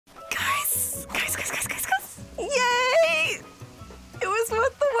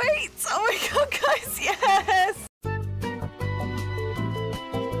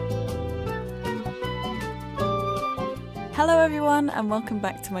everyone and welcome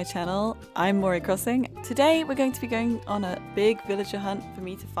back to my channel. I'm Mori Crossing. Today we're going to be going on a big villager hunt for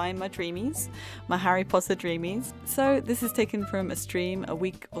me to find my dreamies, my Harry Potter dreamies. So this is taken from a stream a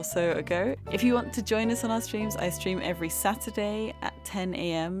week or so ago. If you want to join us on our streams, I stream every Saturday at 10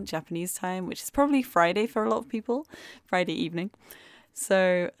 AM Japanese time, which is probably Friday for a lot of people, Friday evening.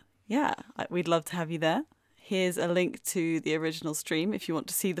 So yeah, we'd love to have you there. Here's a link to the original stream if you want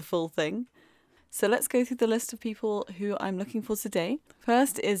to see the full thing. So let's go through the list of people who I'm looking for today.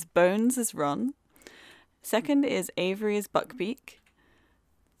 First is Bones as Ron. Second is Avery as Buckbeak.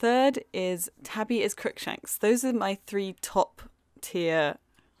 Third is Tabby as Crookshanks. Those are my three top tier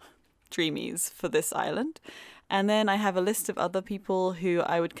dreamies for this island. And then I have a list of other people who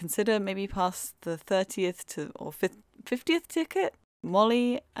I would consider maybe past the 30th or 50th ticket.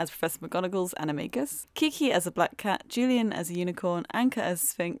 Molly as Professor McGonagall's Animagus. Kiki as a black cat. Julian as a unicorn. Ankha as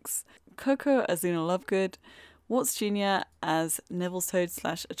Sphinx. Coco as Luna Lovegood, Warts Jr. as Neville's Toad /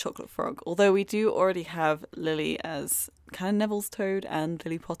 a chocolate frog, although we do already have Lily as kind of Neville's Toad and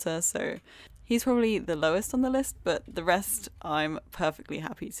Lily Potter, so he's probably the lowest on the list, but the rest I'm perfectly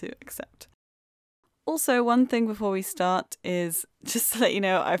happy to accept. Also, one thing before we start is just to let you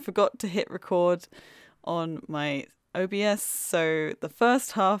know, I forgot to hit record on my OBS, so the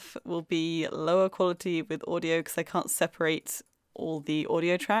first half will be lower quality with audio because I can't separate all the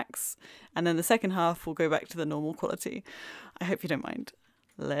audio tracks, and then the second half will go back to the normal quality. I hope you don't mind.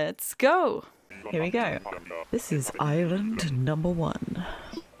 Let's go! Here we go. This is island number 1.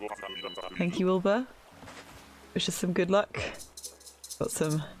 Thank you, Wilbur. Wish us some good luck. Got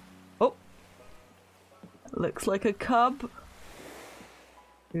some... Oh! Looks like a cub.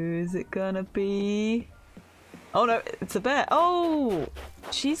 Who's it gonna be? Oh no, it's a bear. Oh!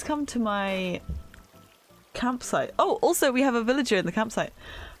 She's come to my campsite. Oh, also we have a villager in the campsite.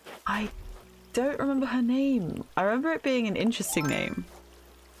 I don't remember her name. I remember it being an interesting name.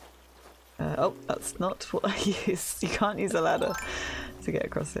 Oh, that's not what I used. You can't use a ladder to get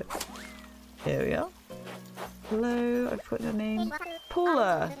across it. Here we are. Hello, I've got her name.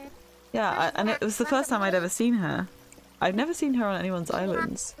 Paula! Yeah, and it was the first time I'd ever seen her. I've never seen her on anyone's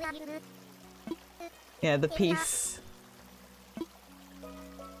islands. Yeah, the piece.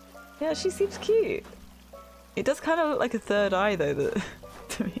 Yeah, she seems cute. It does kind of look like a third eye though,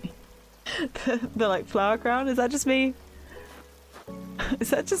 to me. The like flower crown, is that just me?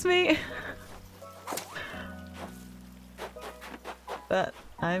 Is that just me? But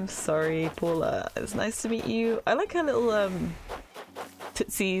I'm sorry, Paula. It's nice to meet you. I like her little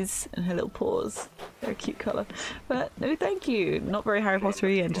tootsies and her little paws. They're a cute colour. But no thank you. Not very Harry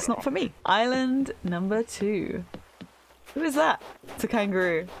Potter-y and just not for me. Island number 2. Who is that? It's a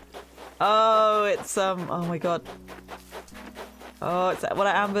kangaroo. Oh, it's oh my god. Oh, it's one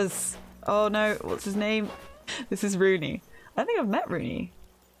of Amber's. Oh no, what's his name? This is Rooney. I think I've met Rooney.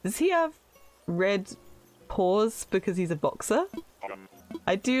 Does he have red paws because he's a boxer?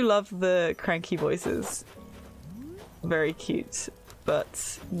 I do love the cranky voices. Very cute,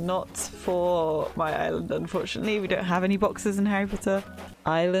 but not for my island, unfortunately. We don't have any boxers in Harry Potter.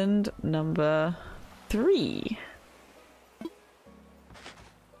 Island number 3.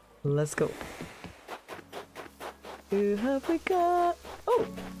 Let's go. Who have we got? Oh!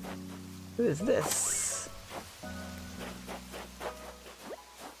 Who is this?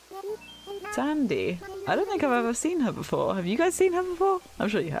 Sandy. I don't think I've ever seen her before. Have you guys seen her before? I'm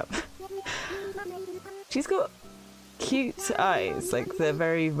sure you have. She's got cute eyes, like they're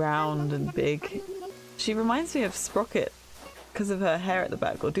very round and big. She reminds me of Sprocket because of her hair at the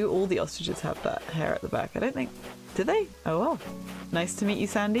back. Or do all the ostriches have that hair at the back? I don't think... Do they? Oh well. Nice to meet you,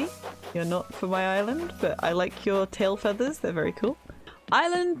 Sandy. You're not for my island, but I like your tail feathers. They're very cool.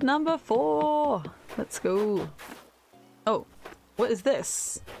 Island number 4. Let's go. Oh, what is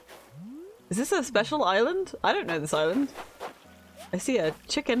this? Is this a special island? I don't know this island. I see a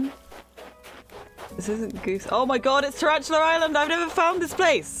chicken. This isn't Goose. Oh my god, it's Tarantula Island! I've never found this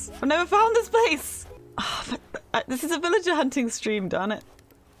place! I've never found this place! Oh, but, this is a villager hunting stream, darn it.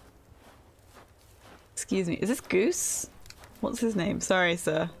 Excuse me, is this Goose? What's his name? Sorry,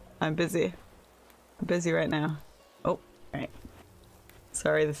 sir. I'm busy. I'm busy right now. Oh, right.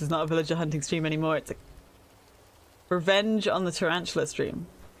 Sorry, this is not a villager hunting stream anymore. It's a revenge on the tarantula stream.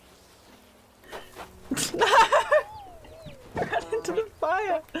 No! Ran into the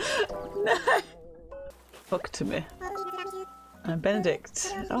fire! No! Talk to me. I'm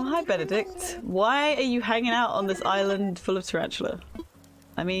Benedict. Oh, hi, Benedict. Why are you hanging out on this island full of tarantula?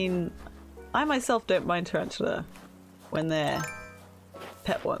 I mean, I myself don't mind tarantula when they're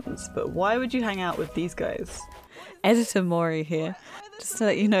pet ones, but why would you hang out with these guys? Editor Mori here. Just to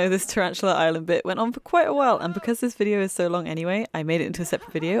let you know, this Tarantula Island bit went on for quite a while, and because this video is so long anyway, I made it into a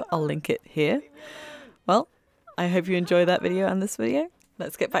separate video. I'll link it here. Well, I hope you enjoyed that video and this video.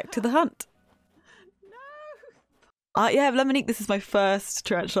 Let's get back to the hunt. Yeah, Lemonique, this is my first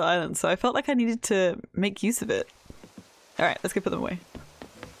Tarantula Island, so I felt like I needed to make use of it. Alright, let's go put them away.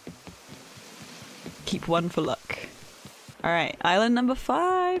 Keep one for luck. Alright, island number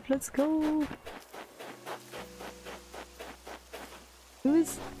 5, let's go. Who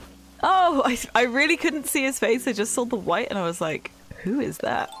is... Oh, I really couldn't see his face, I just saw the white and I was like, who is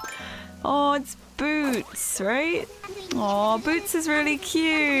that? Oh, it's Boots, right? Oh, Boots is really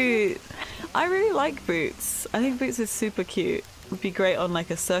cute. I really like Boots. I think Boots is super cute. Would be great on like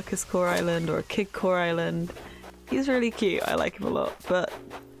a circus core island or a kid core island. He's really cute. I like him a lot, but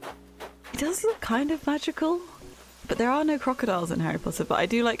he does look kind of magical. But there are no crocodiles in Harry Potter, but I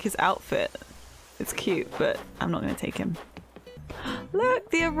do like his outfit. It's cute, but I'm not going to take him.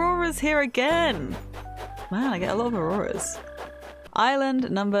 Look, the Aurora's here again. Man, I get a lot of Auroras. Island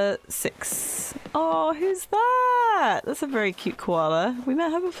number 6. Oh, who's that? That's a very cute koala. We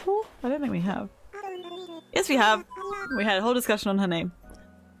met her before? I don't think we have. Yes, we have. We had a whole discussion on her name.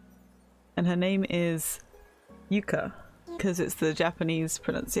 And her name is Yuka, because it's the Japanese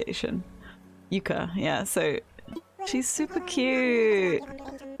pronunciation. Yuka, yeah, so she's super cute.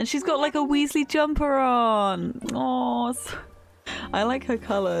 And she's got like a Weasley jumper on. Oh, I like her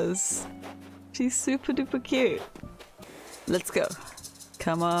colours. She's super duper cute. Let's go.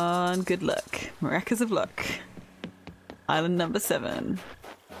 Come on, good luck. Maracas of luck. Island number 7.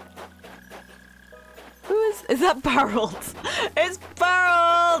 Who is that Barreled? It's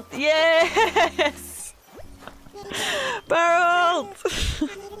Barreled! Yes! Barreled!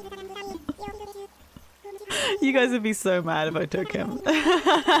 You guys would be so mad if I took him.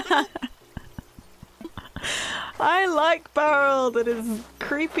 I like Barreled and his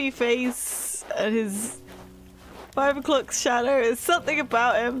creepy face and his 5 o'clock shadow. There's something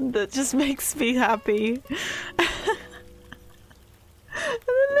about him that just makes me happy. And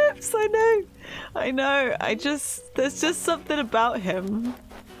the lips, I know. There's just something about him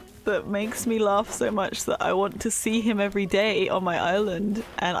that makes me laugh so much that I want to see him every day on my island,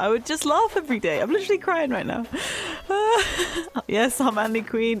 and I would just laugh every day. I'm literally crying right now. Yes, our manly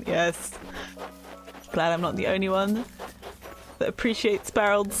queen, yes. Glad I'm not the only one that appreciates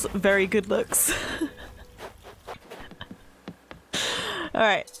Barreld's very good looks.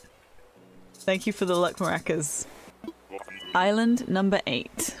 Alright. Thank you for the luck maracas. Island number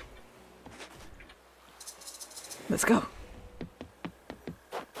 8. Let's go.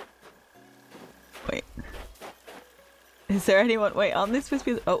 Wait. Is there anyone? Wait, aren't they supposed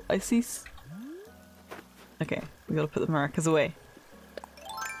to be? Oh, I see. Okay, we gotta put the maracas away.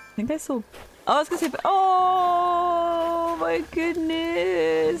 I think I saw. Oh, I was gonna say. Oh my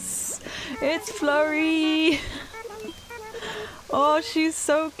goodness! It's Flurry. Oh, she's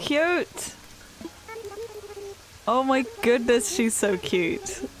so cute. Oh my goodness, she's so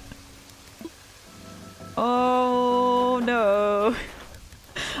cute. Oh no.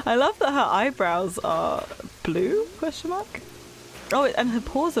 I love that her eyebrows are blue, question mark? Oh, and her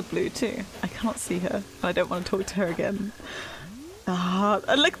paws are blue too. I cannot see her. I don't want to talk to her again. Ah,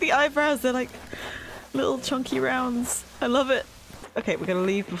 and look at the eyebrows, they're like little chunky rounds. I love it. Okay, we're gonna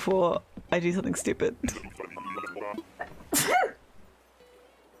leave before I do something stupid.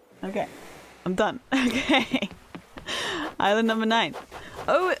 Okay, I'm done. Okay. Island number 9.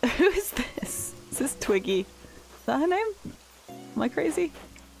 Oh, who is this? Is this Twiggy? Is that her name? Am I crazy?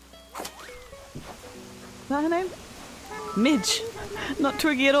 Is that her name? Midge! Not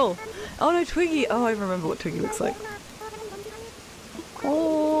Twiggy at all. Oh no, Twiggy! Oh, I remember what Twiggy looks like.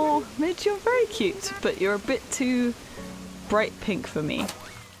 Oh, Midge, you're very cute, but you're a bit too bright pink for me.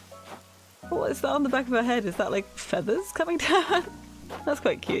 What is that on the back of her head? Is that like feathers coming down? That's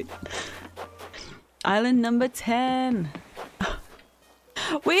quite cute. Island number 10.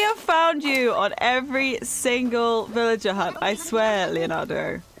 We have found you on every single villager hunt. I swear,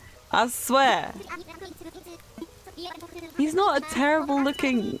 Leonardo. I swear. He's not a terrible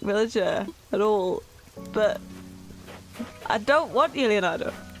looking villager at all, but I don't want you,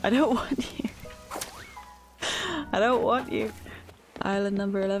 Leonardo. I don't want you. I don't want you. Island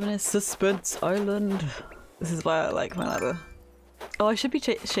number 11 is Suspense Island. This is why I like my ladder. Oh, I should be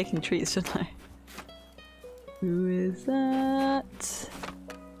shaking trees, shouldn't I? Who is that?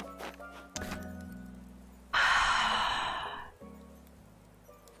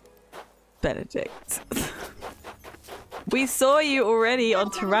 Benedict. We saw you already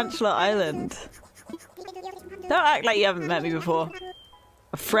on Tarantula Island. Don't act like you haven't met me before.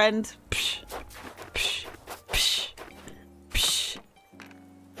 A friend? Psh, psh, psh, psh.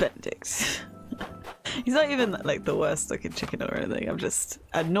 Benedict. He's not even like the worst looking chicken or anything. I'm just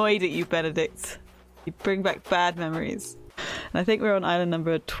annoyed at you, Benedict. You bring back bad memories. And I think we're on island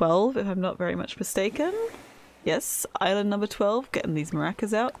number 12, if I'm not very much mistaken. Yes, island number 12. Getting these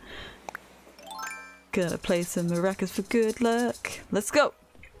maracas out. Gonna play some maracas for good luck. Let's go!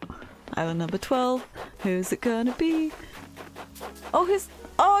 Island number 12. Who's it gonna be? Oh,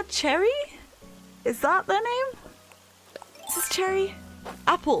 oh, Cherry? Is that their name? Is this Cherry?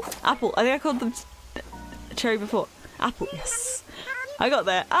 Apple. Apple. I think I called them Cherry before. Apple. Yes. I got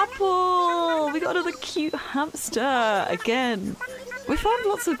there. Apple! We got another cute hamster. Again. We found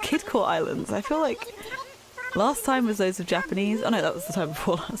lots of kid-core islands. I feel like last time was loads of Japanese. Oh no, that was the time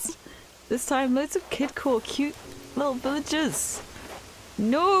before last. This time, loads of kid-core cute little villages.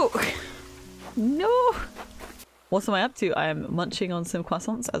 No! No! What am I up to? I am munching on some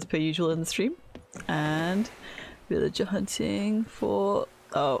croissants as per usual in the stream. And villager hunting for...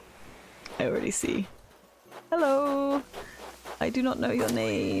 Oh, I already see. Hello! I do not know your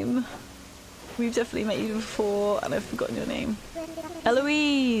name. We've definitely met you before and I've forgotten your name.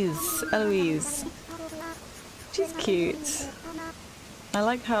 Eloise! Eloise. She's cute. I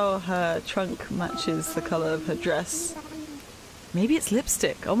like how her trunk matches the colour of her dress. Maybe it's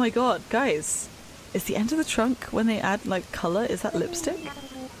lipstick. Oh my god, guys. Is the end of the trunk when they add like colour, is that lipstick?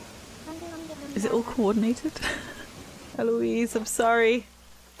 Is it all coordinated? Eloise, I'm sorry.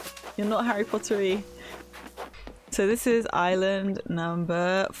 You're not Harry Potter-y. So this is island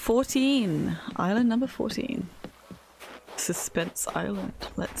number 14. Island number 14. Suspense Island.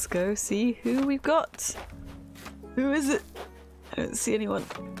 Let's go see who we've got. Who is it? I don't see anyone.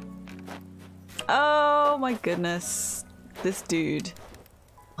 Oh my goodness. This dude.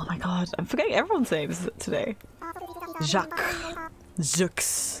 Oh my god, I'm forgetting everyone's names today. Jacques.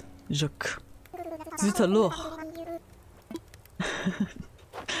 Jacques. Jacques. Zutalur.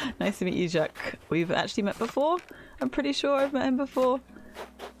 Nice to meet you, Jacques. We've actually met before. I'm pretty sure I've met him before.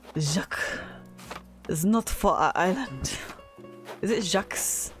 Jacques is not for our island. Is it Jacques?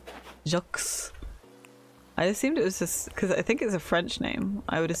 Jacques. I assumed it was just because I think it's a French name.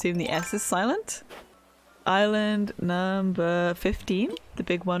 I would assume the S is silent. Island number 15. The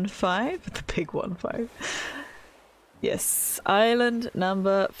big 1-5. The big 1-5. Yes. Island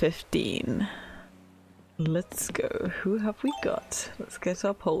number 15. Let's go. Who have we got? Let's get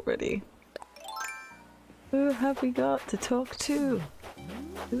our poll ready. Who have we got to talk to?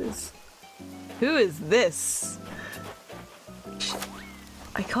 Who is this?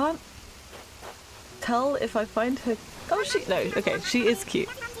 I can't tell if I find her. Oh, no. Okay, she is cute.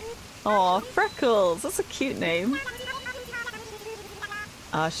 Aw, Freckles. That's a cute name.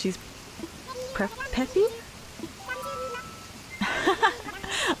 She's Peppy?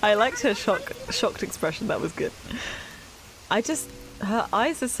 I liked her shocked expression. That was good. Her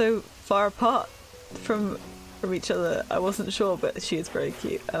eyes are so far apart from each other. I wasn't sure, but she is very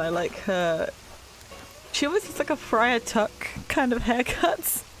cute, and I like her. She almost looks like a Friar Tuck kind of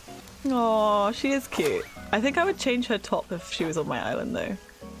haircuts. Oh, she is cute. I think I would change her top if she was on my island, though.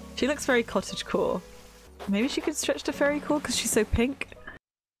 She looks very cottagecore. Maybe she could stretch to fairycore because she's so pink.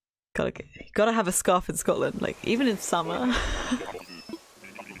 Gotta have a scarf in Scotland, like even in summer.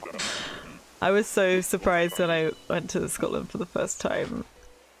 I was so surprised when I went to Scotland for the first time.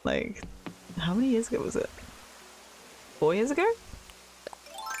 Like, how many years ago was it? 4 years ago?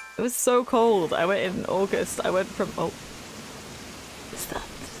 It was so cold. I went in August. I went from... Oh. What's that?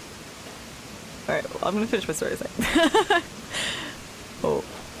 Alright, well, I'm gonna finish my story a second. Oh.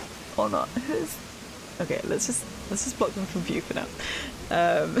 Or not. Who's... Okay, let's just block them from view for now.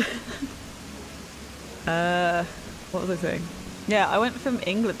 What was I saying? Yeah, I went from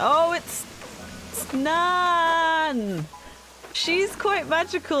England. Oh, it's Nan! She's quite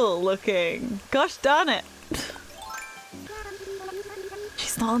magical looking. Gosh darn it.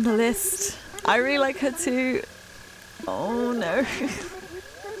 She's not on the list. I really like her too. Oh no.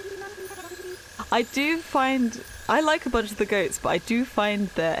 I like a bunch of the goats, but I do find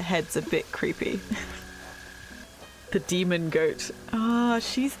their heads a bit creepy. The demon goat. Ah,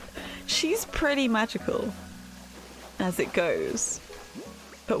 she's pretty magical as it goes.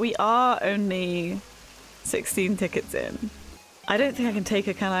 But we are only 16 tickets in. I don't think I can take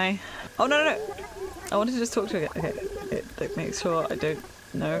her, can I? Oh, no. I wanted to just talk to her. Okay. Like, make sure I don't...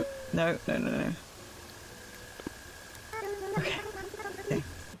 No.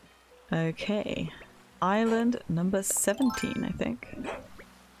 Okay. Island number 17, I think.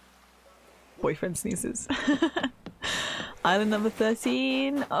 Boyfriend sneezes. Island number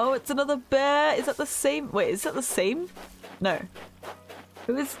 13. Oh, it's another bear. Is that the same? Wait, is that the same? No.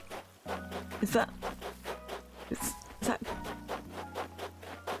 Who is... Is that... Is that...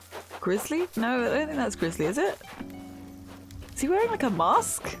 Grizzly? No, I don't think that's Grizzly, is it? Is he wearing like a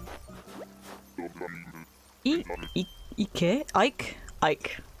mask? Ike? Ike?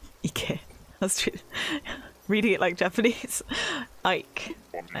 Ike. Ike. That's true. Reading it like Japanese. Ike,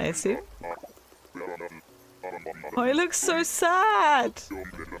 I assume. Oh, he looks so sad!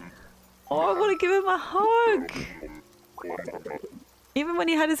 Oh, I want to give him a hug! Even when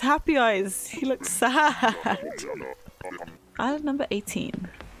he had his happy eyes, he looked sad. Island number 18.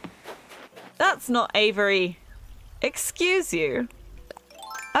 That's not Avery. Excuse you.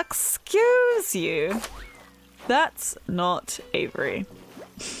 Excuse you. That's not Avery.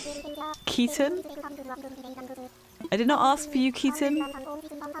 Keaton? I did not ask for you, Keaton.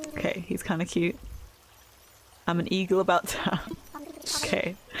 Okay, he's kind of cute. I'm an eagle about town.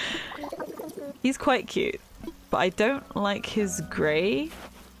 Okay. He's quite cute, but I don't like his grey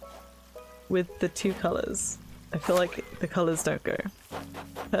with the two colours. I feel like the colours don't go,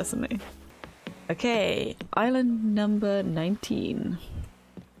 personally. Okay, island number 19.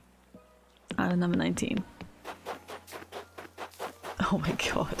 Island number 19. Oh my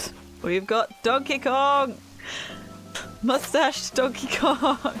god. We've got Donkey Kong! Mustached Donkey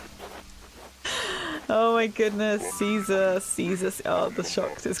Kong! Oh my goodness, Caesar, Caesar. Oh, the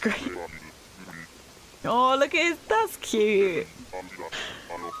shocked is great. Oh, look at his, that's cute.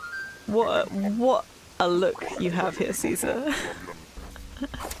 What a look you have here, Caesar.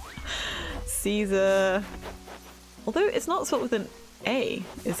 Caesar. Although it's not spelled with an A.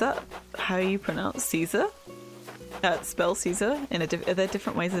 Is that how you pronounce Caesar? Spell Caesar? Are there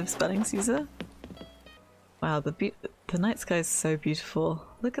different ways of spelling Caesar? Wow, the night sky is so beautiful.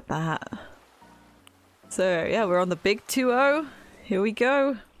 Look at that. So yeah, we're on the big 2-0. Here we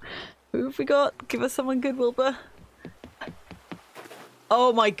go. Who have we got? Give us someone good, Wilbur.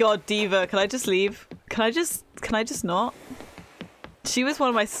 Oh my god, Diva. Can I just leave? Can I just not? She was one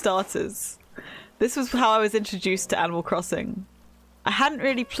of my starters. This was how I was introduced to Animal Crossing. I hadn't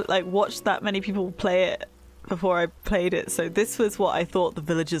really watched that many people play it before I played it, so this was what I thought the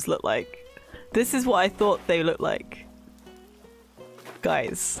villagers looked like. This is what I thought they looked like.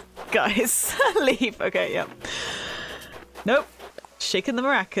 Guys, leave. Okay, yep. Nope. Shaking the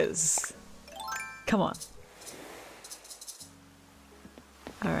maracas. Come on.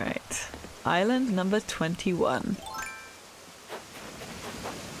 Alright. Island number 21.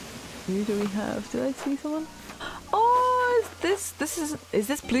 Who do we have? Did I see someone? Oh, is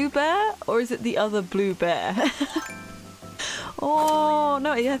this Blue Bear? Or is it the other Blue Bear? Oh,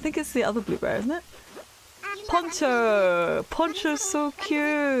 no, yeah, I think it's the other Blue Bear, isn't it? Poncho! Poncho's so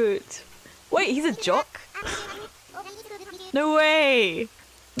cute! Wait, he's a jock? No way!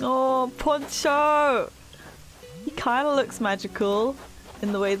 Oh, Poncho! He kind of looks magical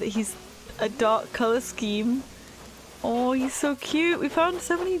in the way that he's a dark colour scheme. Oh, he's so cute! We found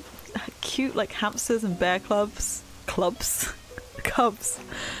so many cute like hamsters and bear cubs. Cubs.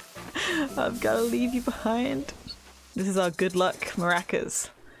 I've gotta leave you behind. This is our good luck maracas.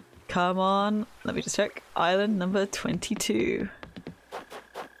 Come on, let me just check. Island number 22.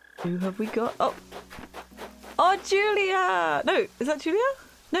 Who have we got? Oh! Oh, Julia! No, is that Julia?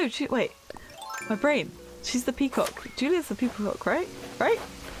 No, wait. My brain. She's the peacock. Julia's the peacock, right? Right?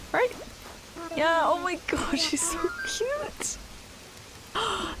 Right? Yeah, oh my god, she's so cute!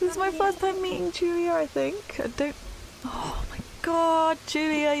 This is my first time meeting Julia, I think. Oh my god,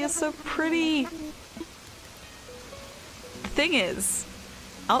 Julia, you're so pretty! The thing is,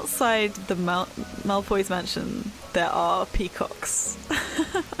 outside the Malfoy's mansion, there are peacocks.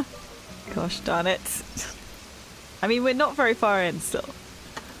 Gosh darn it. I mean, we're not very far in still.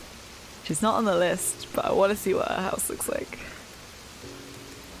 She's not on the list, but I want to see what her house looks like.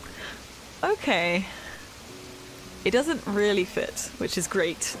 Okay. It doesn't really fit, which is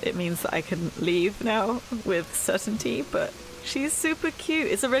great. It means that I can leave now with certainty, but she's super cute.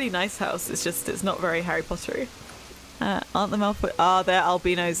 It's a really nice house, it's not very Harry Potter-y. Aren't the Malfoy? Ah, they're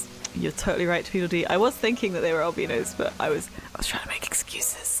albinos. You're totally right, Tweedledee. I was thinking that they were albinos, but I was trying to make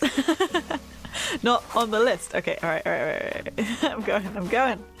excuses. Not on the list. Okay, alright. I'm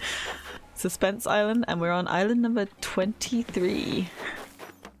going. Suspense Island, and we're on island number 23.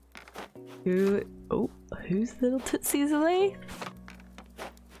 Who's little Tootsie's away?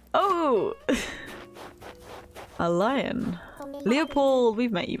 Oh! A lion. Leopold!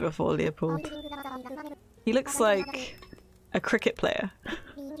 We've met you before, Leopold. He looks like a cricket player.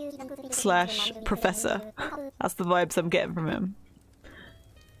 / professor. That's the vibes I'm getting from him.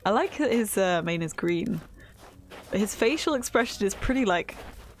 I like that his mane is green. But his facial expression is pretty like,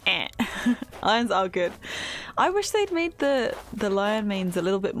 eh. Lions are good. I wish they'd made the lion manes a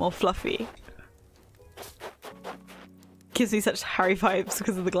little bit more fluffy. gives me such Harry vibes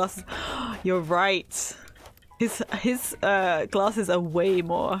because of the glasses. You're right. His glasses are way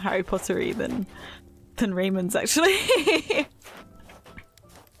more Harry Potter-y than Raymond's actually.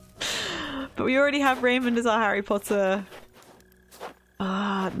 But we already have Raymond as our Harry Potter.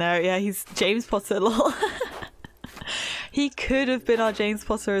 Ah, no, yeah, he's James Potter, lol. He could have been our James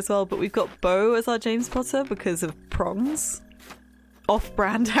Potter as well, but we've got Bo as our James Potter because of prongs.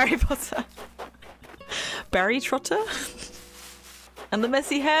 Off-brand Harry Potter. Barry Trotter. And the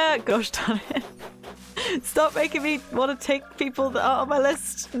messy hair. Gosh darn it. Stop making me want to take people that are on my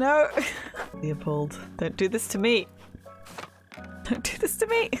list. No. Leopold, don't do this to me. Don't do this to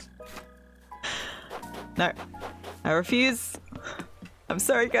me. No. I refuse. I'm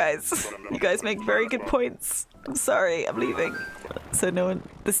sorry, guys. You guys make very good points. I'm sorry, I'm leaving. So no one...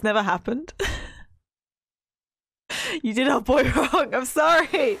 This never happened. You did our boy wrong, I'm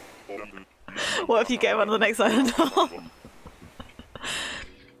sorry! What if you get him on the next island?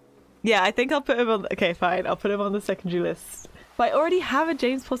 Yeah, I think I'll put him on... Okay, fine, I'll put him on the secondary list. But I already have a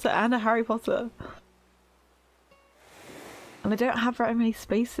James Potter and a Harry Potter. And I don't have very many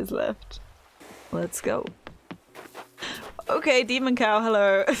spaces left. Let's go. Okay, Demon Cow,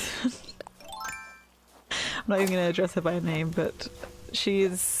 hello. I'm not even gonna address her by name, but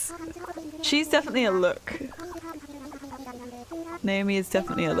she's definitely a look. Naomi is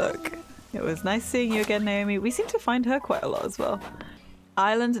definitely a look. It was nice seeing you again, Naomi. We seem to find her quite a lot as well.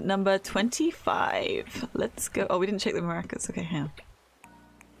 Island number 25. Let's go. Oh, we didn't check the maracas. Okay, hang on.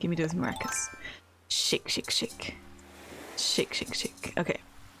 Give me those maracas. Shake, shake, shake. Shake, shake, shake. Okay.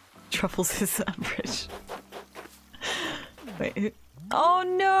 Truffles is Ambridge. Wait, who? Oh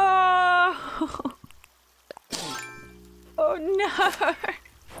no! Oh no!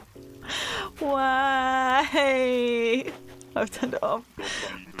 Why? I've turned it off.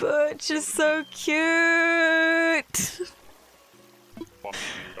 Butch is so cute!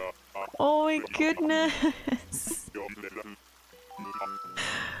 Oh my goodness!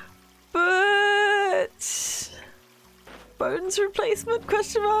 Butch! Bones replacement?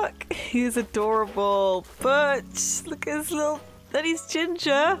 Question mark? He's adorable. Butch! Look at his little... And he's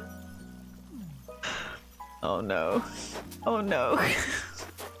ginger! Oh no. Oh no.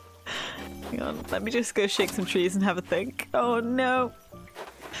 Hang on, let me just go shake some trees and have a think. Oh no.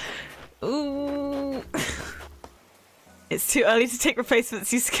 Ooh. It's too early to take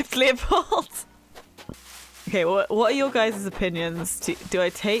replacements, you skipped Leopold. Okay, what are your guys' opinions? Do I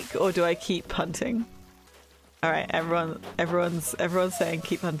take or do I keep hunting? Alright, everyone's saying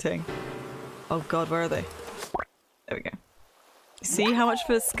keep hunting. Oh god, where are they? There we go. See how much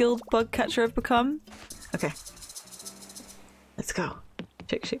of a skilled bug catcher I've become? Okay. Let's go.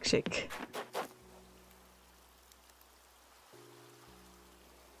 Shake, shake, shake.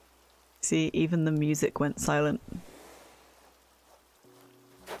 See, even the music went silent.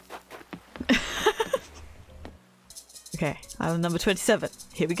 Okay, island number 27.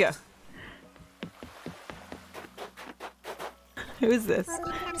 Here we go. Who is this?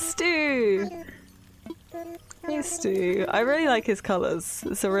 Stu! Hey Stu. I really like his colours.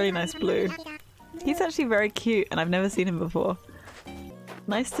 It's a really nice blue. He's actually very cute and I've never seen him before.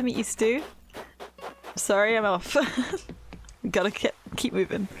 Nice to meet you, Stu. Sorry, I'm off. We gotta keep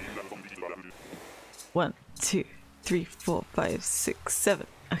moving. 1, 2, 3, 4, 5, 6, 7.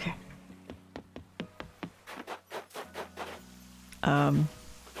 Okay.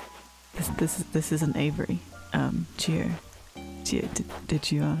 This isn't Avery. Gio,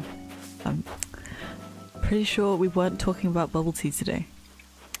 did you pretty sure we weren't talking about bubble tea today.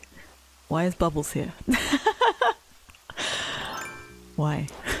 Why is Bubbles here? Why?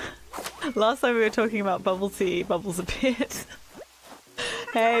 Last time we were talking about bubble tea, Bubbles appeared.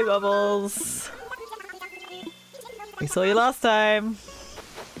 Hey Bubbles! We saw you last time!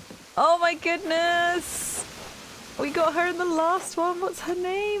 Oh my goodness! We got her in the last one, what's her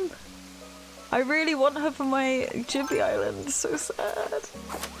name? I really want her for my Ghibli island, so sad.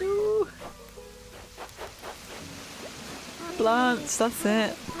 Ooh. Blanche, that's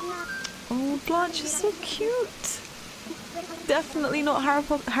it. Oh, Blanche is so cute. Definitely not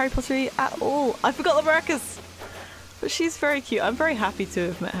Harry Potter-y at all. I forgot the maracas! But she's very cute. I'm very happy to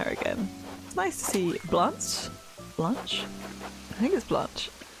have met her again. It's nice to see Blanche. Blanche? I think it's Blanche.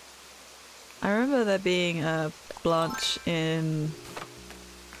 I remember there being a Blanche in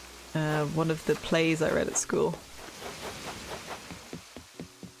one of the plays I read at school.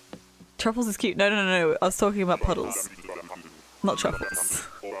 Truffles is cute. No, no, no, no. I was talking about Puddles. Not Truffles.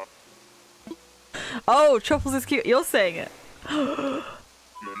 Oh, Truffles is cute. You're saying it. Oh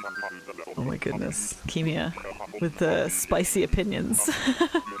my goodness. Kimia with the spicy opinions.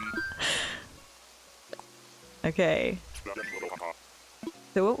 Okay.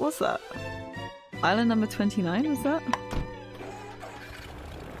 So what was that? Island number 29 was that?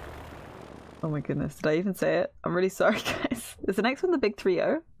 Oh my goodness, did I even say it? I'm really sorry guys. Is the next one the big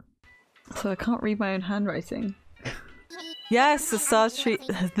 3-0? So I can't read my own handwriting. Yes, a Star Street.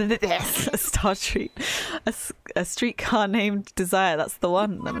 Yes, a Star Street. A streetcar named Desire. That's the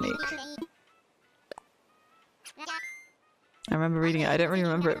one, Dominique. I remember reading it. I don't really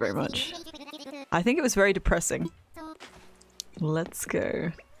remember it very much. I think it was very depressing. Let's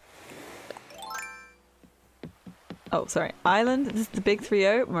go. Oh, sorry. Island. This is the big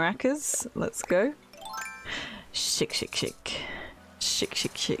 3-0. Maracas. Let's go. Shik, shik, shik. Shik,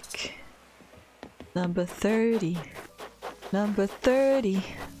 shik, shik. Number 30. Number 30.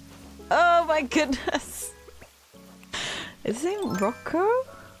 Oh my goodness. Is his name Rocco?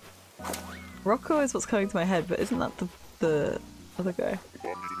 Rocco is what's coming to my head, but isn't that the other guy?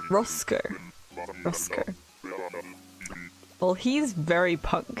 Roscoe. Roscoe. Well, he's very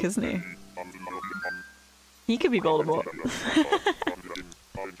punk, isn't he? He could be Voldemort.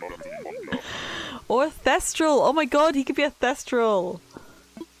 Or a Thestral! Oh my god, he could be a Thestral!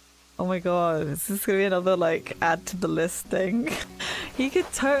 Oh my god, is this gonna be another like add to the list thing? He could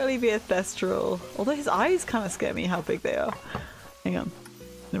totally be a Thestral. Although his eyes kind of scare me how big they are. Hang on.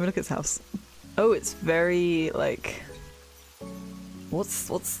 Let me look at his house. Oh, it's very like... What's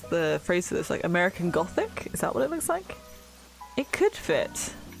the phrase for this? Like American Gothic? Is that what it looks like? It could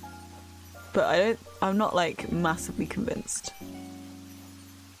fit. But I'm not like massively convinced.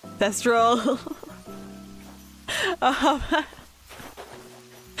 Thestral!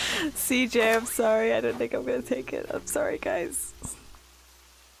 CJ, I'm sorry. I don't think I'm gonna take it. I'm sorry, guys.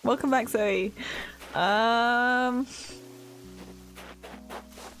 Welcome back, Zoe. How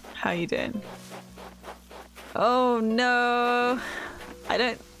you doing? Oh no!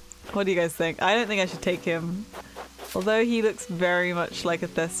 What do you guys think? I don't think I should take him. Although he looks very much like a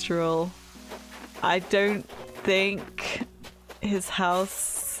Thestral, I don't think his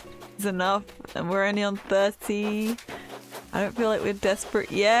house is enough, and we're only on 30. I don't feel like we're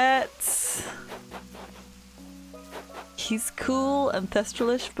desperate yet. He's cool and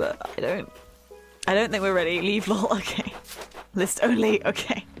Thestralish, but I don't think we're ready. Leave lol. Okay. List only.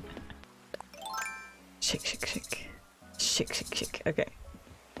 Okay. Shik, shik, shik. Shik, shik, shik. Okay.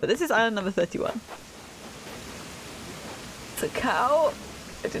 But this is island number 31. It's a cow.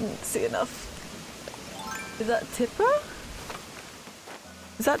 I didn't see enough. Is that Tipper?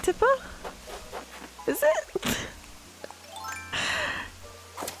 Is that Tipper? Is it?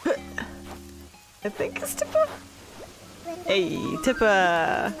 I think it's Tipper. Hey,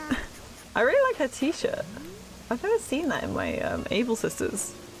 Tipper! I really like her t-shirt. I've never seen that in my Able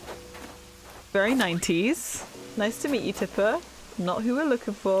Sisters. Very 90s. Nice to meet you, Tipper. Not who we're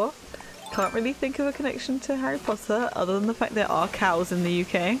looking for. Can't really think of a connection to Harry Potter other than the fact there are cows in the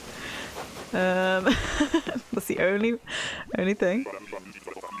UK. That's the only thing.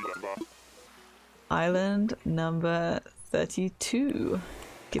 Island number 32.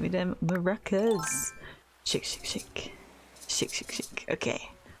 Give me them maracas. Shake, shake, shake. Shake, shake, shake. Okay.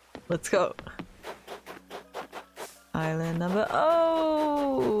 Let's go. Island number...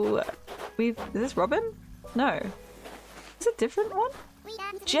 Oh! Is this Robin? No. Is it a different one?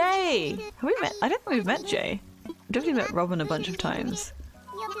 Jay! Have we met? I don't think we've met Jay. We've definitely met Robin a bunch of times.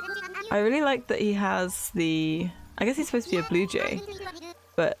 I really like that he has the... I guess he's supposed to be a blue jay,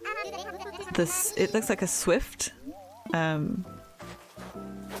 but it looks like a swift. A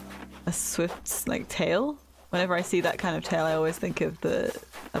swift's like tail. Whenever I see that kind of tail, I always think of a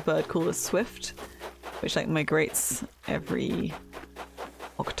bird called a swift, which like migrates every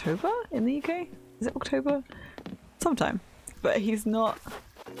October in the UK. Is it October? Sometime. But he's not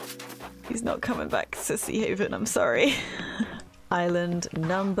coming back to Sea Haven, I'm sorry. Island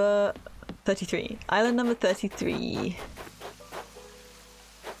number 33. Island number 33.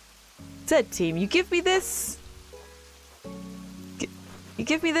 Zed team, you give me this? You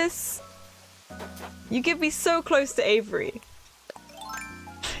give me this? You give me so close to Avery.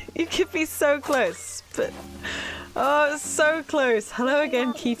 You give me so close, but... Oh, so close. Hello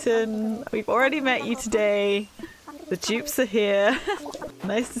again, Keaton. We've already met you today. The dupes are here.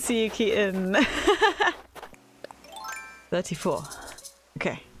 Nice to see you, Keaton. 34.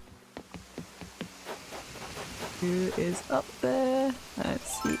 Okay. Who is up there? I don't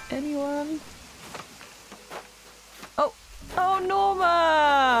see anyone. Oh,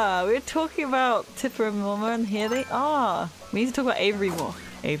 Norma! We were talking about Tipper and Norma, and here they are. We need to talk about Avery more.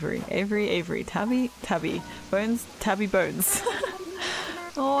 Avery. Tabby. Bones, Tabby Bones.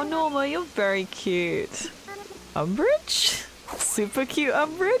 Oh, Norma, you're very cute. Umbridge? Super cute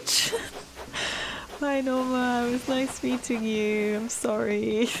Umbridge? Hi Norma, it was nice meeting you. I'm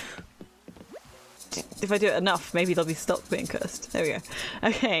sorry. If I do it enough, maybe they'll be stopped being cursed. There we go.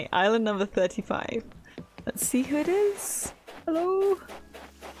 Okay, island number 35. Let's see who it is. Hello?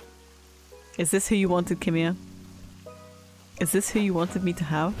 Is this who you wanted, Kimia? Is this who you wanted me to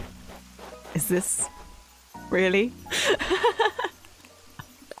have? Is this... really?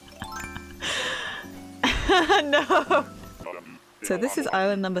 No! So this is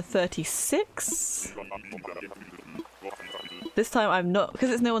island number 36. This time I'm not, because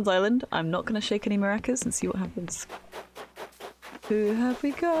it's no one's island, I'm not going to shake any maracas and see what happens. Who have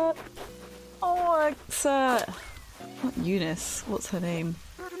we got? Oh, it's not Eunice. What's her name?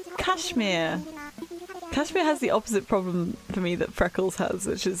 Kashmir. Kashmir has the opposite problem for me that Freckles has,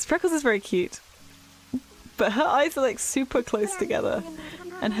 which is Freckles is very cute, but her eyes are like super close together,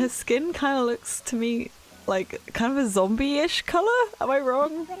 and her skin kind of looks to me like kind of a zombie-ish color. Am I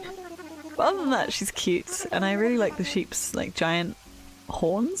wrong? But other than that, she's cute, and I really like the sheep's like giant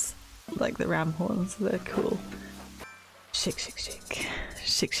horns, like the ram horns. They're cool. Shake, shake, shake,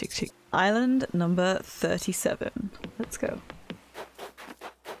 shake, shake, shake. Island number 37. Let's go.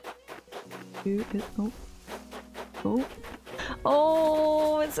 Oh, oh,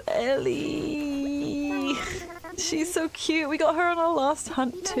 oh! It's Ellie. She's so cute. We got her on our last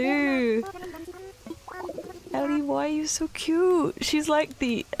hunt too. Ellie, why are you so cute? She's like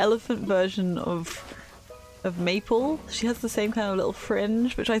the elephant version of Maple. She has the same kind of little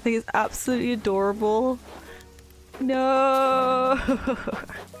fringe, which I think is absolutely adorable. No!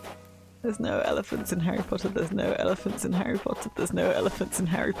 There's no elephants in Harry Potter, there's no elephants in Harry Potter, there's no elephants in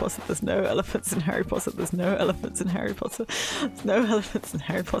Harry Potter, there's no elephants in Harry Potter, there's no elephants in Harry Potter, there's no elephants in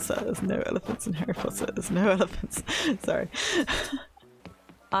Harry Potter, there's no elephants in Harry Potter, there's no elephants. Sorry.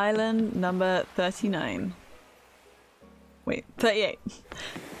 Island number 39. Wait, 38.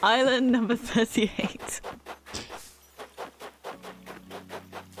 Island number 38.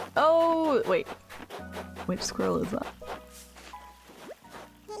 Oh, wait. Which squirrel is that?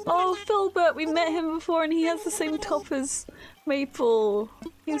 Oh, Filbert! We met him before and he has the same top as Maple.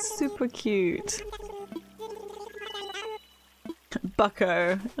 He's super cute.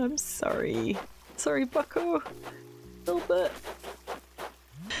 Bucko. I'm sorry. Sorry, Bucko. Filbert.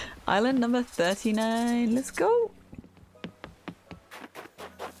 Island number 39. Let's go!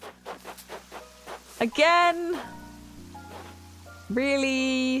 Again!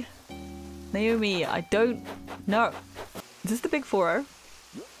 Really? Naomi, I don't know. Is this the big 4-0?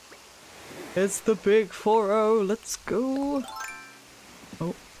 It's the big 4-0. Let's go.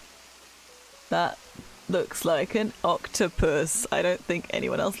 Oh. That looks like an octopus. I don't think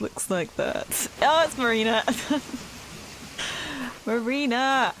anyone else looks like that. Oh, it's Marina.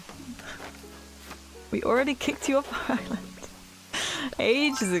 Marina! We already kicked you off our island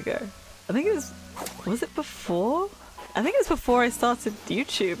ages ago. I think it was it before? I think it was before I started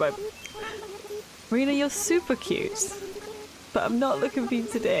YouTube. Marina, you're super cute, but I'm not looking for you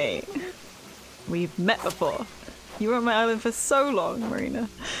today. We've met before. You were on my island for so long, Marina.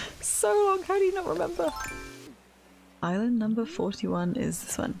 So long, how do you not remember? Island number 41 is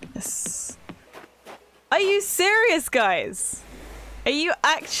this one. Yes. Are you serious, guys? Are you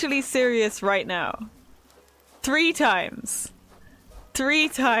actually serious right now? 3 times. 3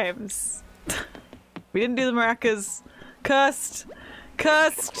 times. We didn't do the maracas. Cursed.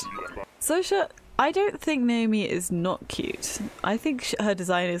 Cursed. Sosha, I don't think Naomi is not cute. I think her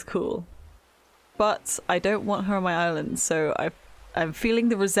design is cool. But I don't want her on my island, so I'm feeling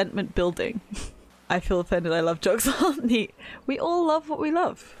the resentment building. I feel offended. I love jocks aren't neat. We all love what we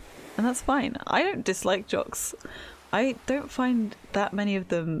love. And that's fine. I don't dislike jocks. I don't find that many of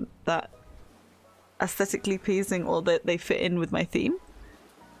them that aesthetically pleasing or that they fit in with my theme.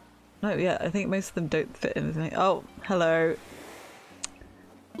 No, yeah, I think most of them don't fit in with me. Oh, hello.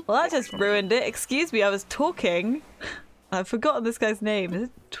 Well, that just ruined it. Excuse me, I was talking. I've forgotten this guy's name. Is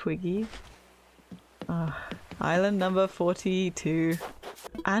it Twiggy? Oh, island number 42.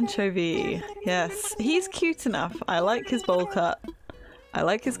 Anchovy. Yes, he's cute enough. I like his bowl cut. I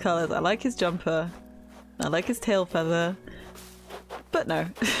like his colours. I like his jumper. I like his tail feather. But no.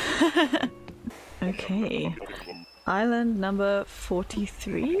 Okay. Island number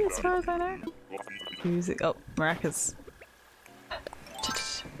 43 as far as I know. Music. Oh, maracas.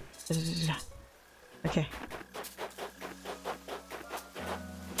 Okay.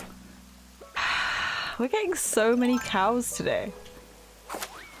 We're getting so many cows today.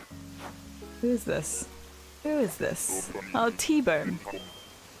 Who is this? Who is this? Oh, T-Bone.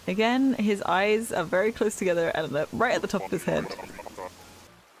 Again, his eyes are very close together and right at the top of his head.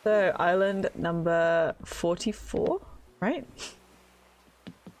 So, island number 44, right?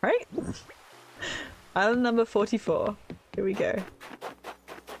 Right? Island number 44. Here we go.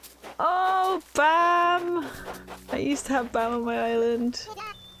 Oh, Bam! I used to have Bam on my island.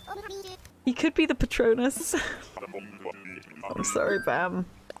 He could be the Patronus. I'm sorry, Bam.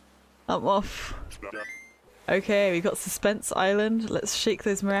 I'm off. Okay, we got Suspense Island. Let's shake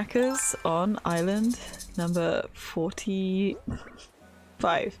those maracas on island number 45.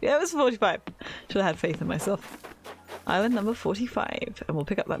 Yeah, it was 45. Should have had faith in myself. Island number 45. And we'll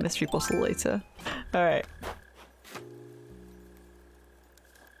pick up that mystery bottle later. Alright.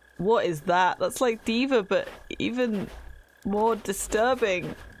 What is that? That's like Diva, but even more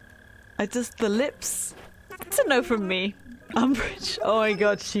disturbing. The lips. It's a no from me. Umbridge. Oh my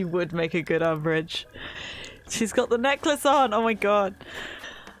god, she would make a good Umbridge. She's got the necklace on. Oh my god.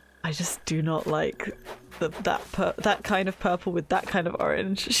 I just do not like that kind of purple with that kind of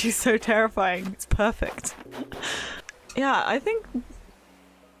orange. She's so terrifying. It's perfect. Yeah, I think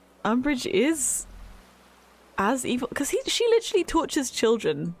Umbridge is as evil because she literally tortures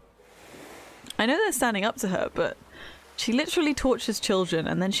children. I know they're standing up to her, but she literally tortures children,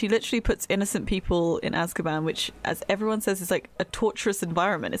 and then she literally puts innocent people in Azkaban, which, as everyone says, is like a torturous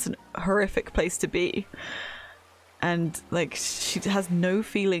environment. It's a horrific place to be. And like, she has no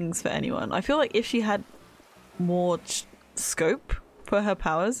feelings for anyone. I feel like if she had more scope for her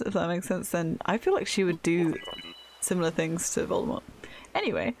powers, if that makes sense, then I feel like she would do similar things to Voldemort.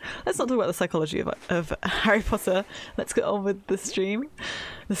 Anyway, let's not talk about the psychology of Harry Potter. Let's get on with the stream.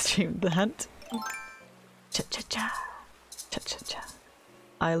 The hunt. Cha-cha-cha. Cha-cha-cha.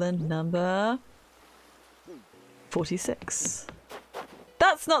 Island number 46.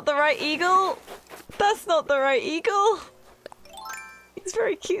 That's not the right eagle! That's not the right eagle! He's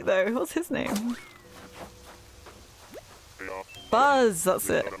very cute though. What's his name? Buzz! That's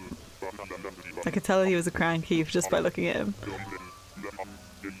it. I could tell he was a crown keep just by looking at him.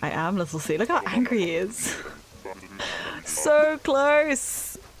 I am Little C. Look how angry he is. So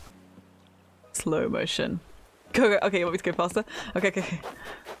close! Slow motion. Go. Okay, you want me to go faster? Okay.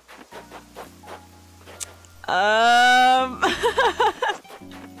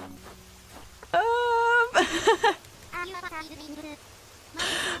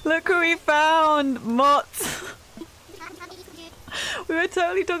 Look who we found! Mott! We were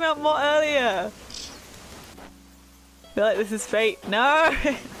totally talking about Mott earlier! I feel like this is fate. No!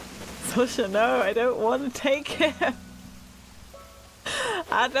 Sasha, no, I don't want to take him!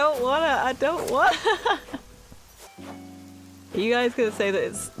 I don't wanna! Are you guys gonna say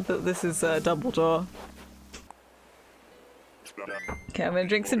that this is Dumbledore? Okay, I'm gonna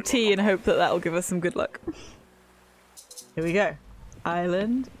drink some tea and hope that that'll give us some good luck. Here we go.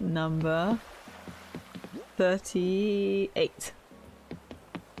 Island number 38.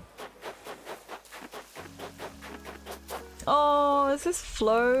 Oh, is this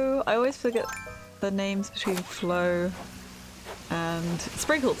Flo? I always forget the names between Flo and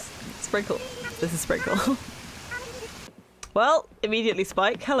Sprinkles. Sprinkle. This is Sprinkle. Well, immediately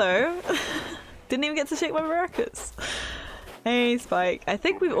Spike. Hello. Didn't even get to shake my maracas. Hey, Spike. I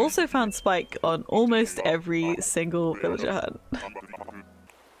think we've also found Spike on almost every single villager hunt.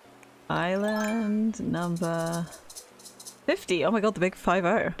 Island number 50. Oh my god, the big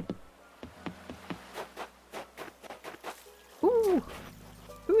 50. Ooh.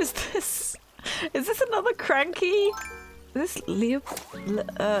 Who is this? Is this another cranky? Is this Leo?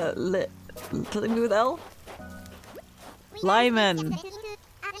 Something with L? Lyman.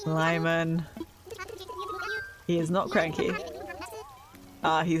 Lyman. He is not cranky.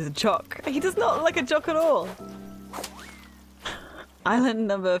 Ah, he's a jock. He does not look like a jock at all. Island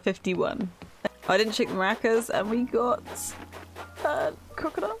number 51. I didn't shake the maracas and we got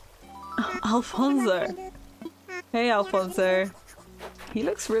crocodile? Alfonso. Hey Alfonso. He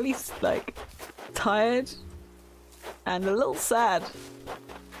looks really like tired and a little sad.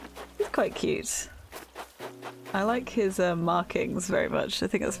 He's quite cute. I like his markings very much. I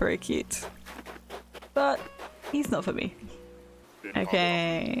think that's very cute. But he's not for me.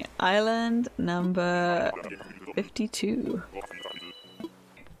 Okay, island number 52.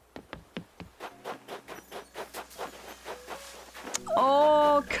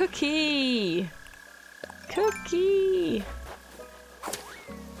 Oh, Cookie! Cookie!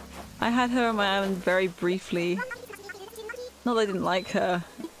 I had her on my island very briefly. Not that I didn't like her,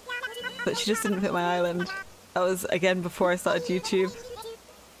 but she just didn't fit my island. That was, again, before I started YouTube.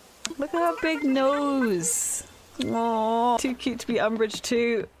 Look at her big nose! Aww, too cute to be Umbridge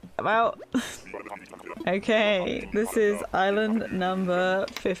too. I'm out. Okay, this is island number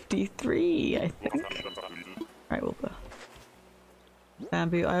 53, I think. Right, we'll go.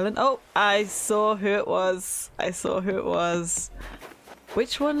 Bamboo Island. Oh, I saw who it was. I saw who it was.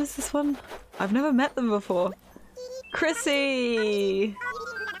 Which one is this one? I've never met them before. Chrissy!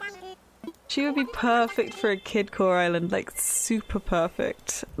 She would be perfect for a kid core island, like super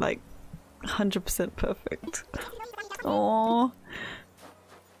perfect. Like 100% perfect. Aww.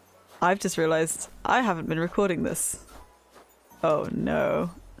 I've just realized I haven't been recording this. Oh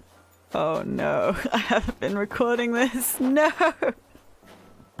no. Oh no. I haven't been recording this. No!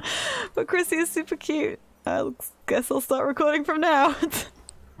 But Chrissy is super cute. I guess I'll start recording from now.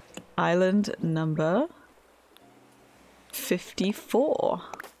 Island number 54.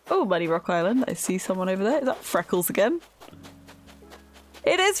 Oh, Muddy Rock Island. I see someone over there. Is that Freckles again?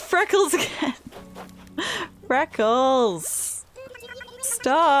 It is Freckles again! Freckles!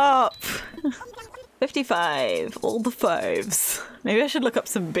 Stop! 55. All the fives. Maybe I should look up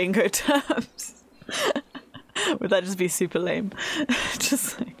some bingo terms. Would that just be super lame?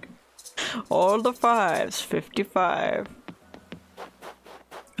 Just like, all the fives. 55.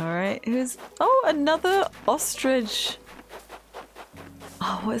 Alright, who's... Oh, another ostrich!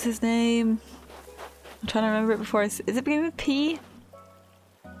 Oh, what is his name? I'm trying to remember it before I... Is it beginning with P? Is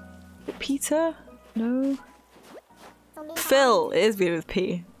it Peter? No. Phil! It is beginning with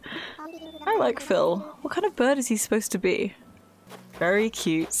P. I like Phil. What kind of bird is he supposed to be? Very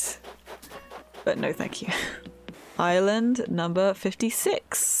cute. But no thank you. Island number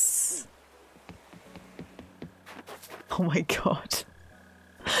 56. Oh my god.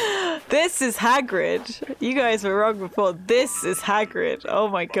 This is Hagrid! You guys were wrong before. This is Hagrid. Oh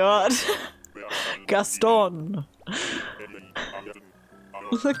my god. Gaston!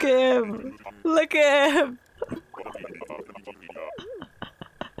 Look at him! Look at him!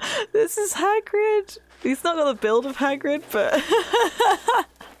 This is Hagrid! He's not got the build of Hagrid, but...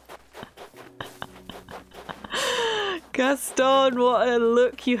 Gaston, what a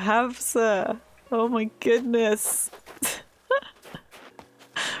look you have, sir! Oh my goodness!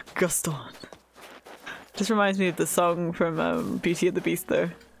 Gaston. Just reminds me of the song from Beauty and the Beast though.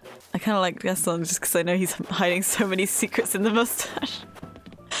 I kind of like Gaston just because I know he's hiding so many secrets in the moustache.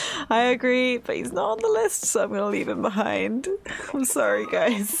 I agree, but he's not on the list, so I'm gonna leave him behind. I'm sorry,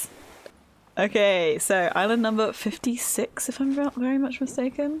 guys. Okay, so island number 56, if I'm not very much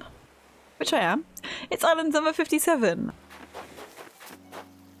mistaken. Which I am. It's island number 57.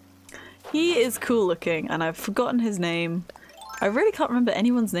 He is cool looking, and I've forgotten his name. I really can't remember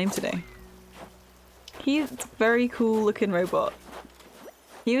anyone's name today. He's a very cool looking robot.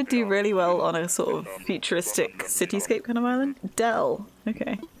 He would do really well on a sort of futuristic cityscape kind of island. Dell.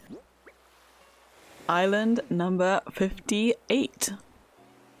 Okay. Island number 58.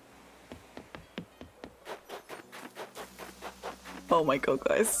 Oh my god,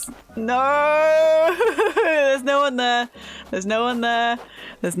 guys. No! There's no one there. There's no one there.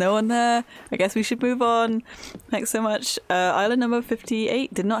 There's no one there. I guess we should move on. Thanks so much. Island number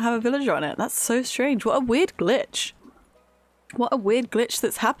 58 did not have a villager on it. That's so strange. What a weird glitch. What a weird glitch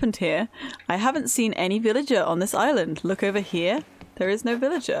that's happened here. I haven't seen any villager on this island. Look over here. There is no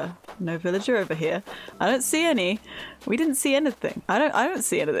villager. No villager over here. I don't see any. We didn't see anything. I don't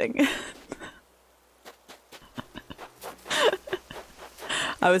see anything.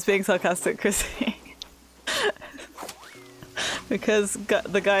 I was being sarcastic, Chrissy. Because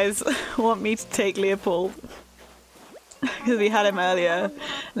the guys want me to take Leopold. Because we had him earlier.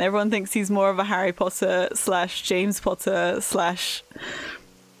 And everyone thinks he's more of a Harry Potter / James Potter /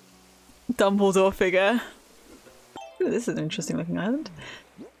 Dumbledore figure. Ooh, this is an interesting looking island.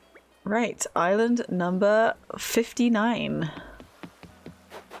 Right, island number 59.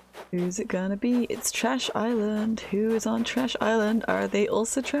 Who's it gonna be? It's Trash Island. Who is on Trash Island? Are they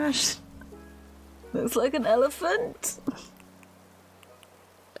also trash? Looks like an elephant.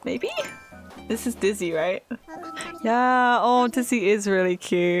 Maybe? This is Dizzy, right? Yeah, oh, Dizzy is really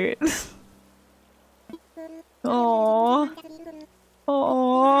cute. Aww.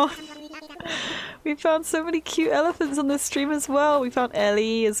 Aww. We found so many cute elephants on this stream as well. We found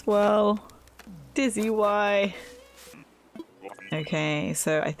Ellie as well. Dizzy, why? Okay,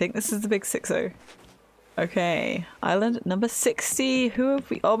 so I think this is the big 6-0. Okay, island number 60. Who have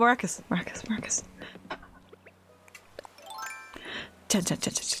we? Oh, Maracas. Maracas, Maracas.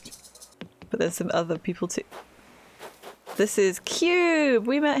 But there's some other people too. This is Cube!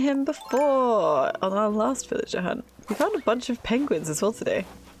 We met him before on our last villager hunt. We found a bunch of penguins as well today.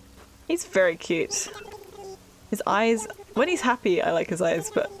 He's very cute. His eyes, when he's happy I like his eyes,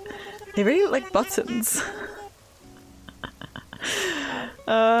 but they really look like buttons.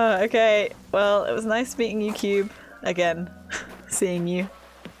 Okay, well it was nice meeting you, Cube. Again, seeing you.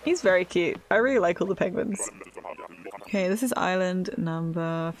 He's very cute. I really like all the penguins. Okay, this is island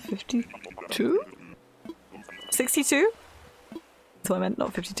number 52? 62? It's what I meant,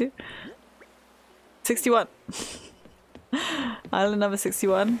 not 52. 61. Island number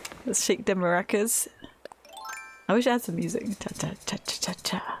 61. Let's shake them maracas. I wish I had some music. Ta ta ta ta ta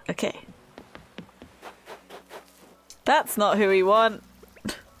ta. Okay. That's not who we want.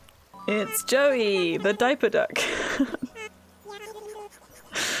 It's Joey, the diaper duck.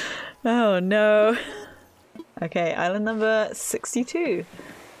 Oh no. Okay, island number 62.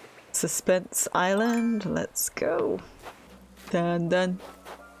 Suspense Island. Let's go. Dun dun.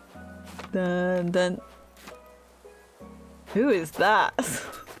 Dun dun. Who is that?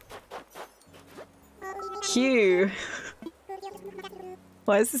 Hugh.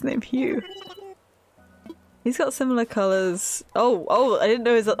 Why is his name Hugh? He's got similar colors. Oh, I didn't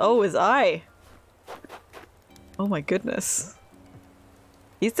know his eye. Oh my goodness.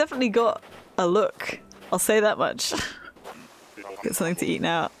 He's definitely got a look. I'll say that much. Get something to eat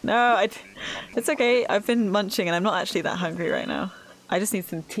now. No, it's okay. I've been munching and I'm not actually that hungry right now. I just need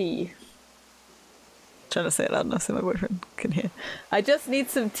some tea. I'm trying to say it loud enough so my boyfriend can hear. I just need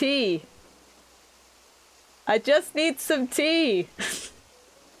some tea. I just need some tea.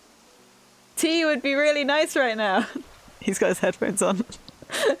 Tea would be really nice right now. He's got his headphones on.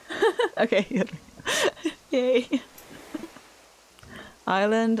 Okay, yay.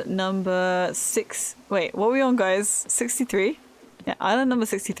 Island number 6. Wait, what are we on, guys? 63? Yeah, island number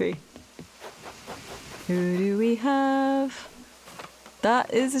 63. Who do we have?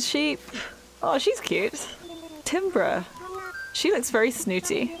 That is a sheep. Oh, she's cute. Timbra. She looks very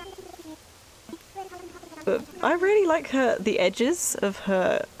snooty. But I really like the edges of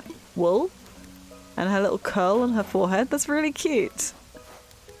her wool and her little curl on her forehead. That's really cute.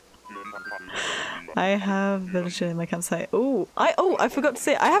 I have villager in my campsite. I forgot to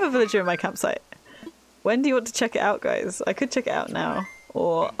say I have a villager in my campsite. When do you want to check it out, guys? I could check it out now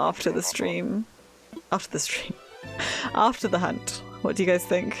or after the stream. After the stream. After the hunt. What do you guys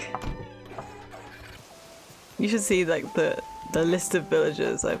think? You should see like the list of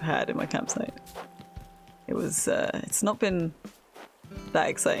villagers I've had in my campsite. It was it's not been that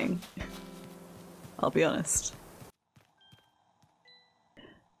exciting. I'll be honest.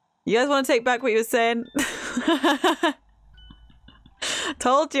 You guys want to take back what you were saying?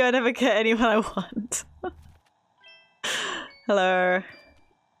 Told you I never get anyone I want. Hello.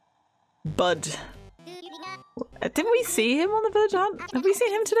 Bud. Didn't we see him on the village hunt? Have we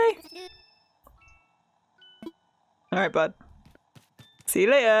seen him today? Alright, bud. See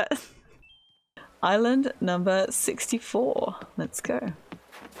you later. Island number 64. Let's go.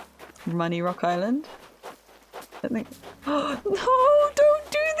 Money Rock Island. I think. Oh, no!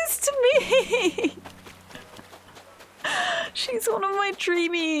 Don't do this to me! She's one of my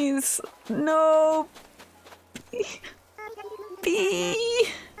dreamies! No! B!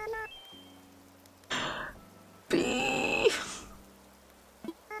 B!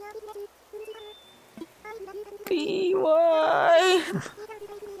 B! Why?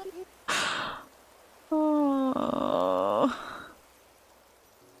 Oh.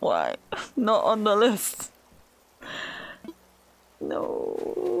 Why? Not on the list.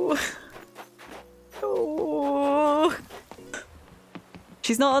 No. No.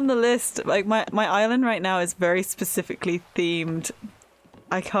 She's not on the list. Like my island right now is very specifically themed.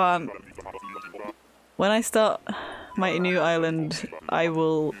 I can't. When I start my new island,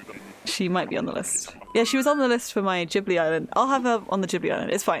 she might be on the list. Yeah, she was on the list for my Ghibli island. I'll have her on the Ghibli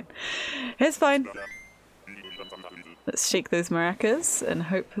island. It's fine. It's fine. Let's shake those maracas and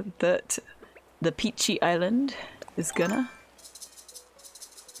hope that the Peachy Island is gonna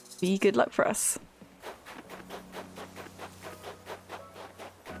be good luck for us.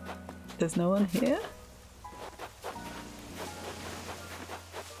 There's no one here?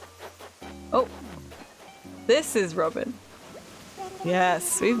 Oh! This is Robin.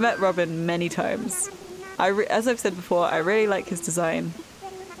 Yes, we've met Robin many times. As I've said before, I really like his design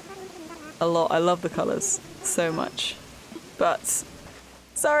a lot. I love the colours so much. But,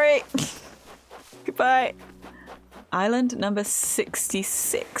 sorry! Goodbye! Island number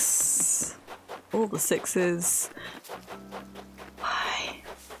 66. All the sixes. Why?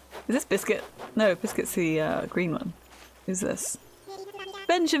 Is this Biscuit? No, Biscuit's the green one. Who's this?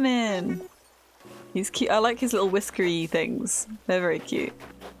 Benjamin! He's cute. I like his little whiskery things. They're very cute.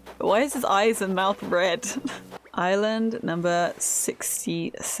 But why is his eyes and mouth red? Island number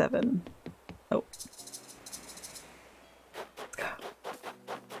 67. Oh. Let's go.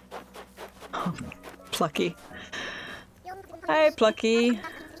 Oh, Plucky. Hi, Plucky.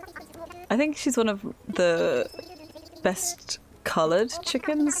 I think she's one of the best coloured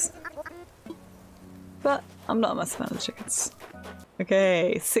chickens. But I'm not a massive fan of the chickens.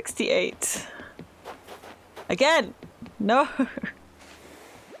 Okay, 68. Again! No!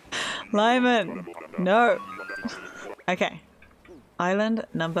 Lyman! No! Okay. Island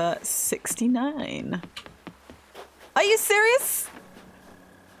number 69. Are you serious?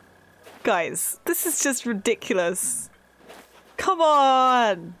 Guys, this is just ridiculous. Come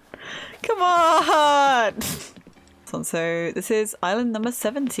on! Come on! So this is island number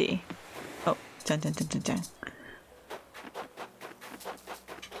 70. Oh, dun, dun, dun, dun, dun.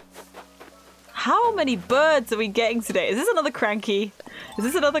 How many birds are we getting today? Is this another cranky? Is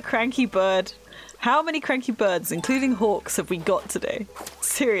this another cranky bird? How many cranky birds, including hawks, have we got today?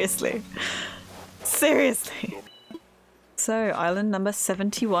 Seriously. Seriously. So, island number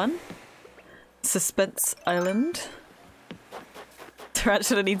 71. Suspense Island.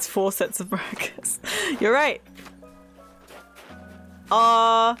 Tarantula needs 4 sets of brackets. You're right.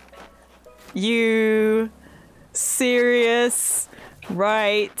 Are you serious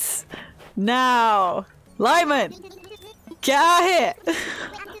right now? Lyman! Get out here!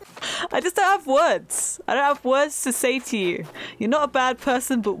 I just don't have words. I don't have words to say to you. You're not a bad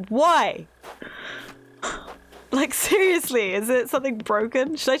person, but why? Like, seriously, is it something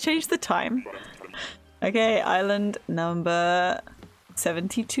broken? Should I change the time? Okay, island number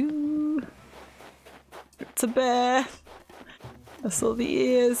 72. It's a bear. I saw the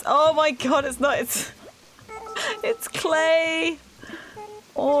ears. Oh my god, it's not. It's clay.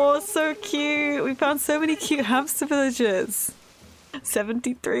 Oh, so cute. We found so many cute hamster villages.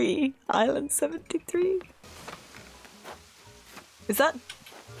 73. Island 73. Is that...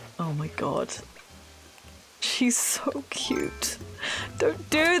 Oh my god. She's so cute. Don't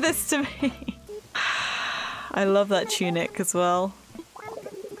do this to me. I love that tunic as well.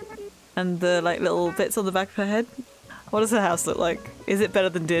 And the like little bits on the back of her head. What does her house look like? Is it better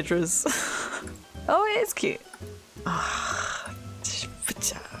than Deirdre's? Oh, it is cute.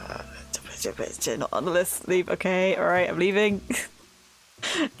 Not on the list. Leave. Okay, alright, I'm leaving.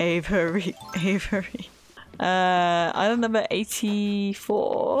 Avery. Avery. Island number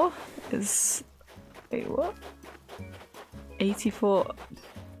 84 is... Wait, what? 84.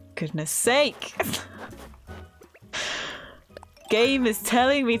 Goodness sake! Game is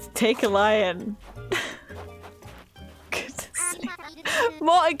telling me to take a lion. Goodness sake.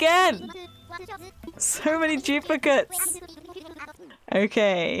 What again? So many duplicates.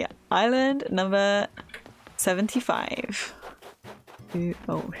 Okay, island number 75. Who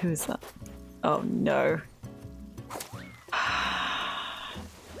is that? Oh no.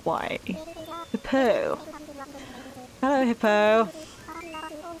 Why? Hippo. Hello, Hippo.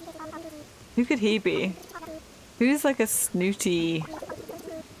 Who could he be? Who's like a snooty,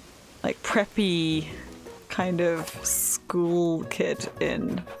 like preppy kind of school kid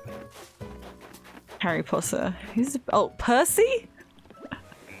in Harry Potter? Who's... Oh, Percy?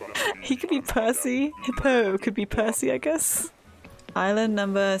 He could be Percy. Hippo could be Percy, I guess. Island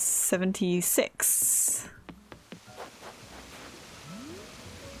number 76.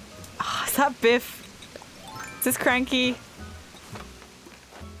 Oh, is that Biff? Is this Cranky?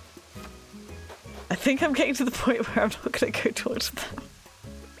 I think I'm getting to the point where I'm not gonna go towards them.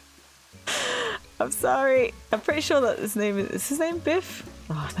 I'm sorry. I'm pretty sure that his name is his name Biff?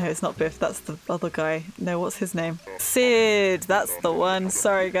 Oh no, it's not Biff, that's the other guy. No, what's his name? Sid, that's the one.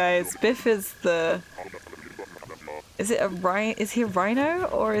 Sorry guys. Biff is the... Is he a rhino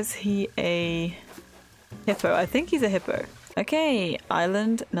or is he a hippo? I think he's a hippo. Okay,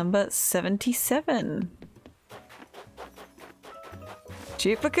 island number 77.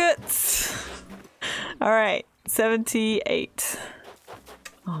 Duplicates! Alright, 78.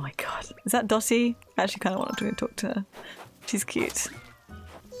 Oh my god. Is that Dottie? I actually kind of want to talk to her. She's cute.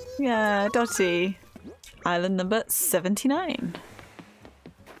 Yeah, Dottie. Island number 79.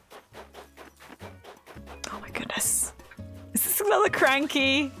 Oh my goodness. Is this another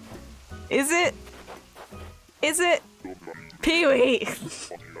Cranky? Is it? Is it? Pee-wee!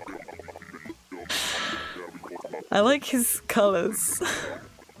 I like his colours.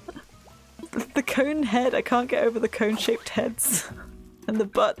 The cone head, I can't get over the cone-shaped heads. And the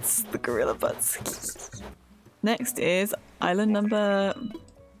butts, the gorilla butts. Next is island number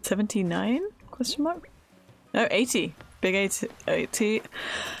 79? Question mark? No, 80. Big 80. 80.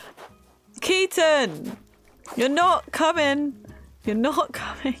 Keaton! You're not coming! You're not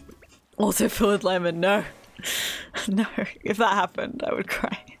coming! Also filled with lemon, no. No, if that happened, I would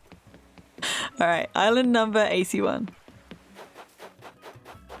cry. Alright, island number 81.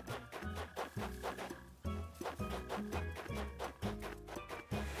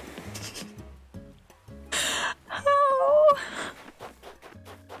 Oh.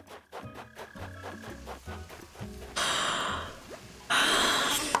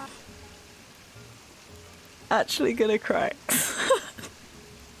 Actually gonna cry.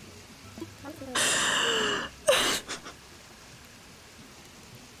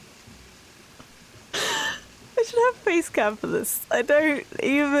 face cam for this. I don't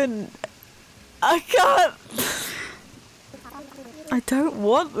even... I can't... I don't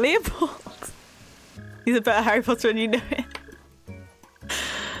want Leopold. He's a better Harry Potter and you know it.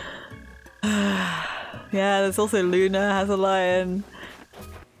 Yeah, there's also Luna has a lion.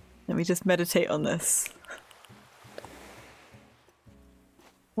 Let me just meditate on this.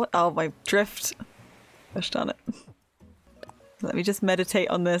 What? Oh, my drift. Gosh darn it. Let me just meditate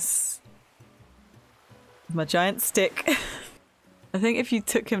on this. With my giant stick. I think if you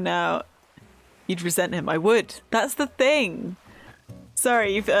took him now, you'd resent him. I would. That's the thing.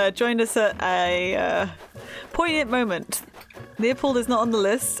 Sorry, you've joined us at a poignant moment. Leopold is not on the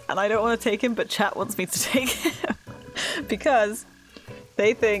list, and I don't want to take him, but chat wants me to take him. Because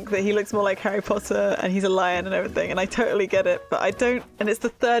they think that he looks more like Harry Potter and he's a lion and everything, and I totally get it, but I don't, and it's the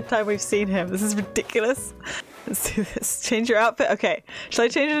third time we've seen him. This is ridiculous. Let's do this. Change your outfit? Okay. Should I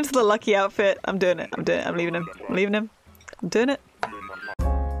change it into the lucky outfit? I'm doing it. I'm doing it. I'm leaving him. I'm leaving him. I'm doing it.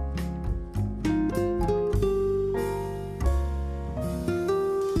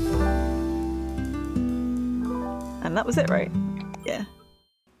 And that was it, right? Yeah.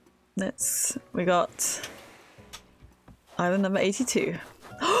 We got island number 82.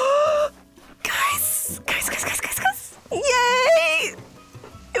 Guys! Yay!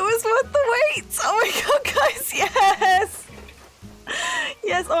 It was worth the wait! Oh my god, guys, yes!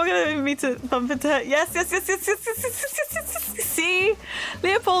 Yes, oh, I'm gonna need to bump into her. Yes. See?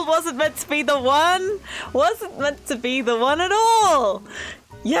 Leopold wasn't meant to be the one! Wasn't meant to be the one at all!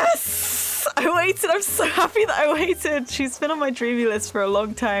 Yes! I waited. I'm so happy that I waited. She's been on my dreamy list for a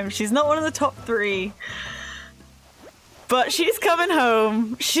long time. She's not one of the top 3. But she's coming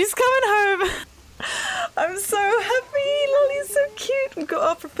home. She's coming home. I'm so happy. Lolly's so cute. We've got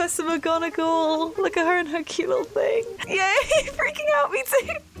our Professor McGonagall. Look at her and her cute little thing. Yay! Freaking out, me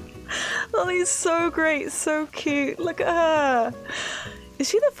too. Lolly's so great. So cute. Look at her. Is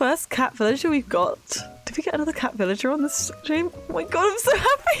she the first cat villager we've got? Did we get another cat villager on this stream? Oh my god, I'm so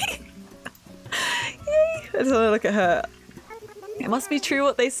happy. Yay! I just want to look at her. It must be true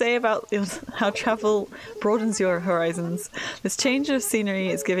what they say about how travel broadens your horizons. This change of scenery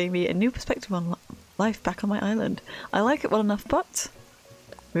is giving me a new perspective on life back on my island. I like it well enough, but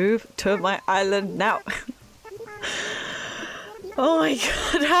move to my island now. Oh my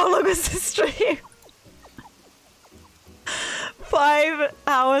god, how long was this stream? 5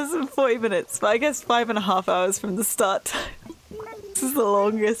 hours and 40 minutes, but I guess 5.5 hours from the start time. This is the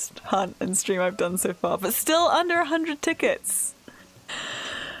longest hunt and stream I've done so far, but still under 100 tickets.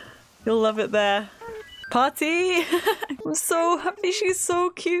 You'll love it there. Party! I'm so happy, she's so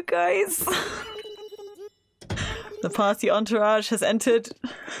cute, guys. The party entourage has entered.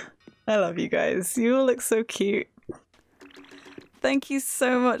 I love you guys. You all look so cute. Thank you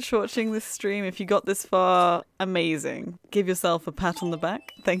so much for watching this stream. If you got this far, amazing. Give yourself a pat on the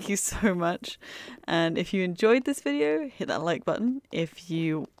back. Thank you so much. And if you enjoyed this video, hit that like button. If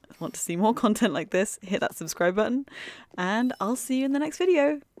you want to see more content like this, hit that subscribe button. And I'll see you in the next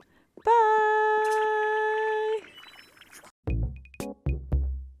video. Bye!